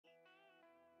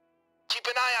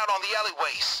an eye out on the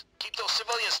alleyways. Keep those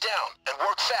civilians down and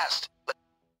work fast.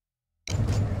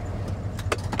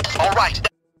 All right.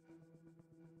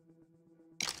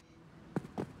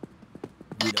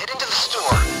 Get into the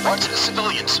store. Watch the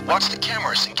civilians. Watch the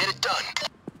cameras and get it done.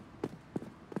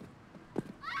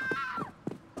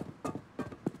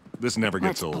 This never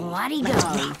gets old. Bloody go.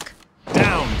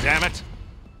 Down, damn it!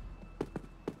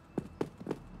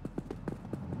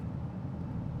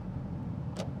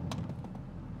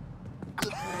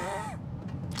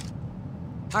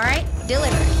 All right,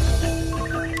 delivered.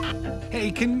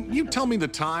 Hey, can you tell me the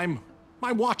time?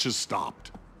 My watch has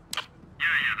stopped. Yeah,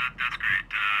 that's great.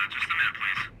 Just a minute,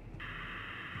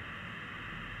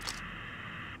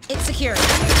 please. It's secured.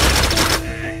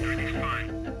 Hey, everything's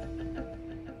fine.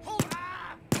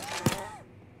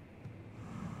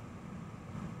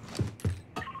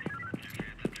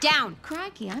 Down.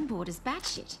 Crikey, I'm bored as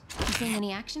batshit. You seeing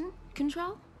any action?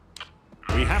 Control?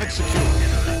 We have it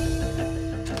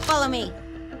secured. Follow me.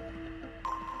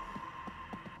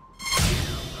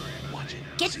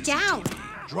 Get down.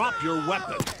 Drop your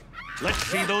weapon. Let's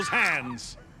see those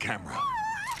hands. Camera.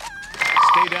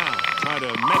 Stay down. Try to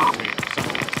meditate or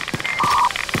something.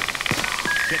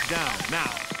 Get down,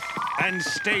 now. And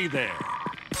stay there.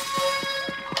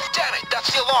 Damn it,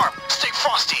 that's the alarm. Stay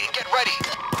frosty and get ready.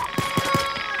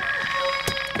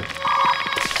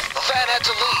 The van had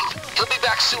to leave. He'll be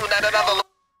back soon at another...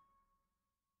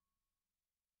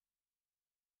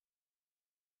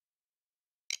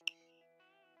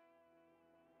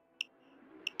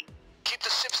 Keep the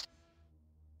sips...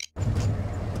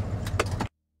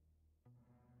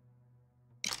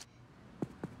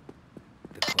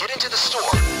 Get into the store.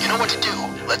 You know what to do.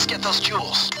 Let's get those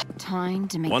jewels. Time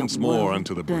to make Once the more world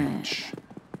onto the burn. breach.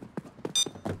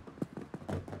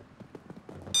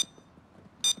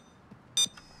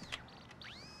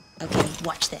 Okay,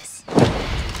 watch this.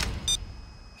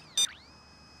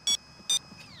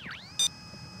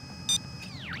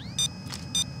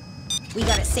 We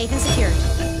got it safe and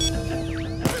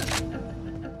secured.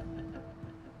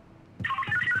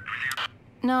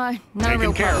 No Taken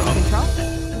real care problem, of.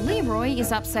 Control. Leroy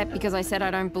is upset because I said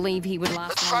I don't believe he would last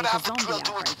Let's try long to with have a the zombie drill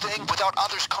do its outbreak. thing without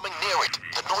others coming near it.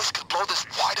 The noise could blow this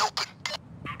wide open.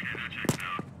 Okay, that checks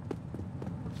out.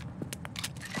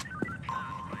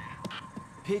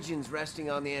 Pigeons resting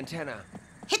on the antenna.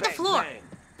 Hit the Bang, floor. bang.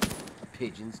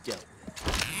 Pigeons dealt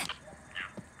with.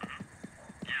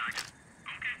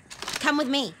 Come with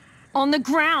me. On the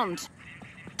ground.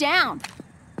 Down.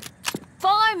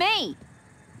 Follow me.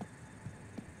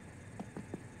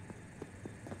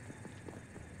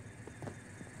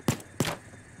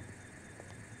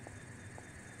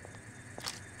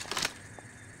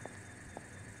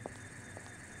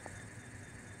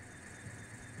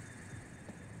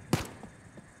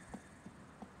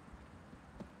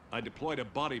 I deployed a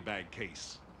body bag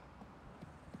case.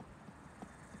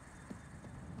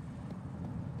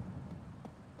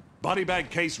 Body bag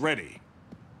case ready.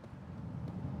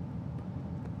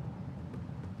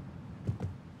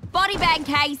 Body bag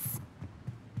case.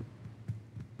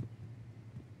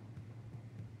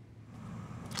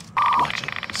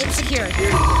 It's secured.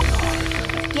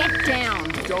 Get down.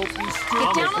 Don't be Get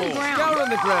stupid. down on the ground. Down on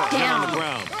the ground. Down. On the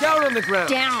ground. Down on the ground.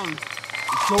 Down.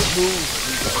 Don't move.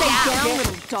 Stay down,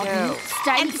 little doggy. Down.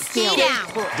 Stay And still. stay down.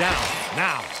 Down,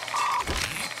 now.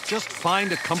 Just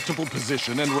find a comfortable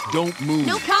position and don't move.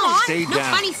 No, come on. Stay No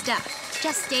down. funny stuff.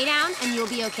 Just stay down and you'll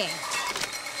be okay.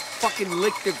 Fucking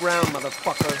lick the ground,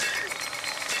 motherfucker.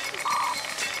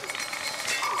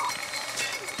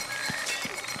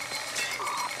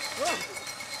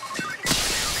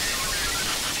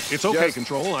 It's okay, Just-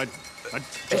 Control. I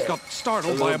just got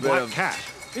startled by a little bit black of- cat.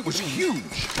 It was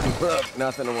huge.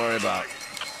 Nothing to worry about.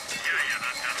 That's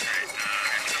great.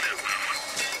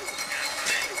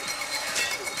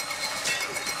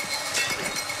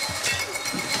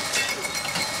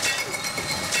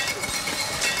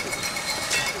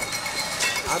 Into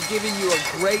the I'm giving you a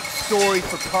great story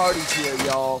for parties here,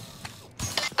 y'all.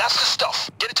 That's the stuff.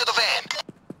 Get it to the van.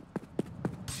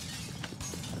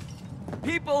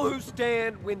 People who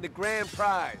stand win the grand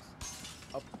prize.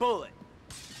 A bullet.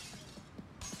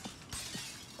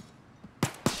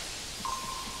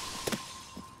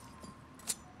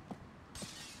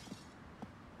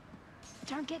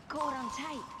 Don't get caught on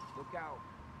tape. Look out.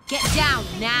 Get down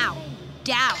now.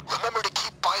 Down. Remember to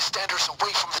keep bystanders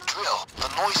away from the drill.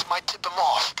 The noise might tip them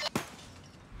off.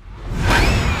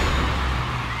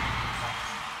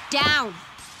 Down.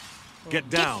 Get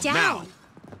down, down. now.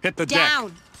 Hit the Down.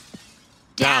 deck.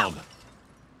 Down.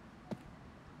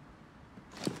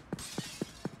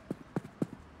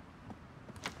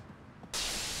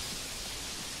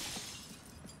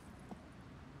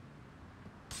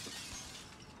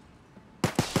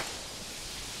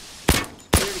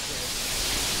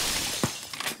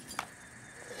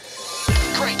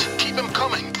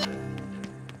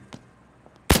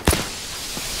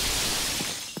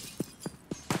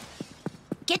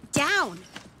 down!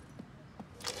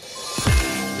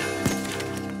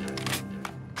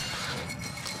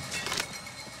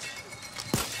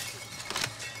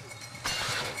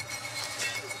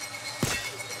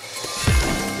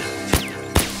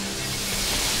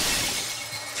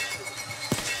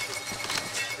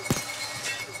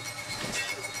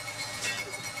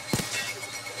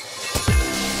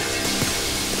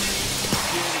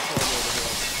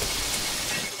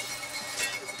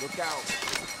 Look out.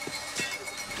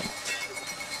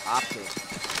 Optics.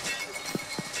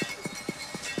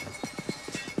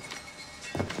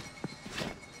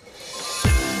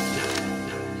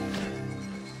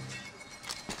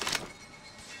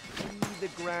 See the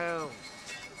ground.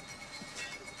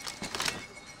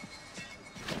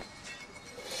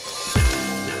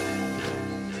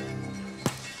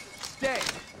 Stay.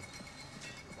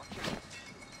 Watch out.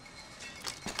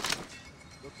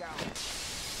 Look out.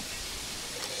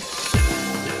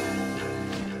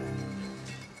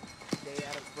 Stay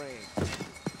out of frame.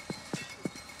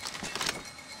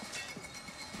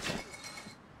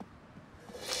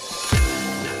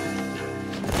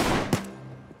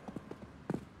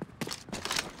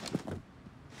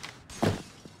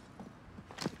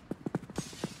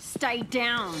 Stay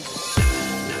down.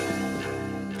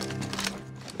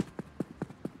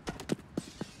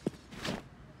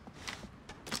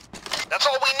 That's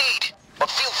all we need. But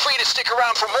feel free to stick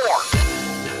around for more.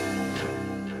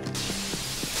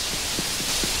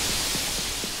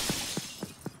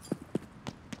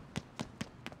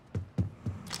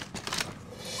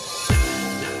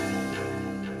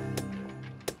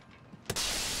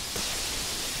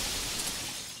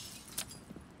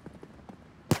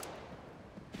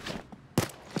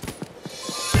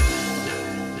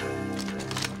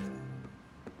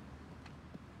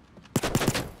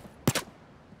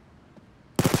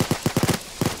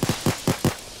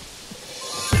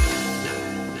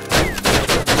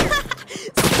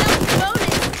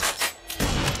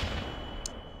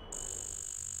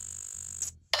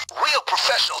 Real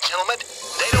professional, gentlemen.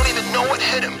 They don't even know what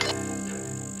hit him.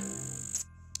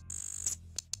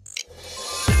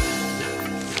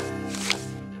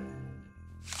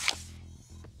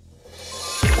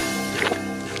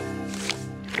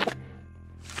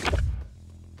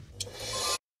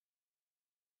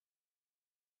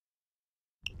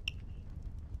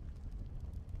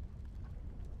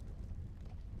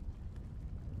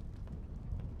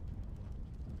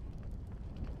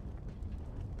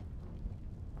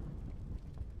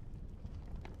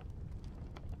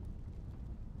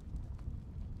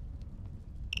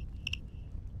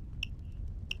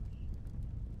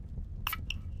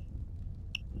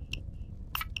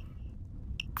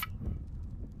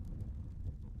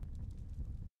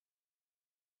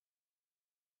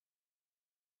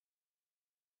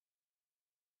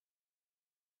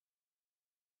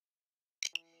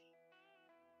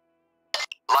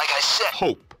 Like I said,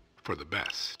 Hope for the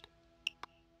best,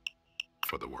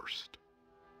 for the worst.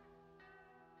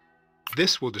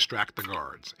 This will distract the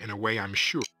guards in a way I'm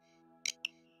sure.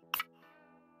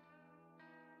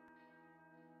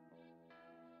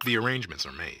 The arrangements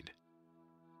are made.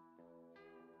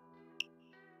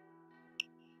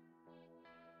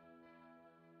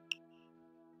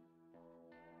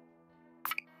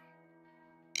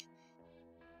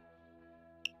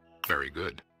 Very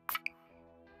good.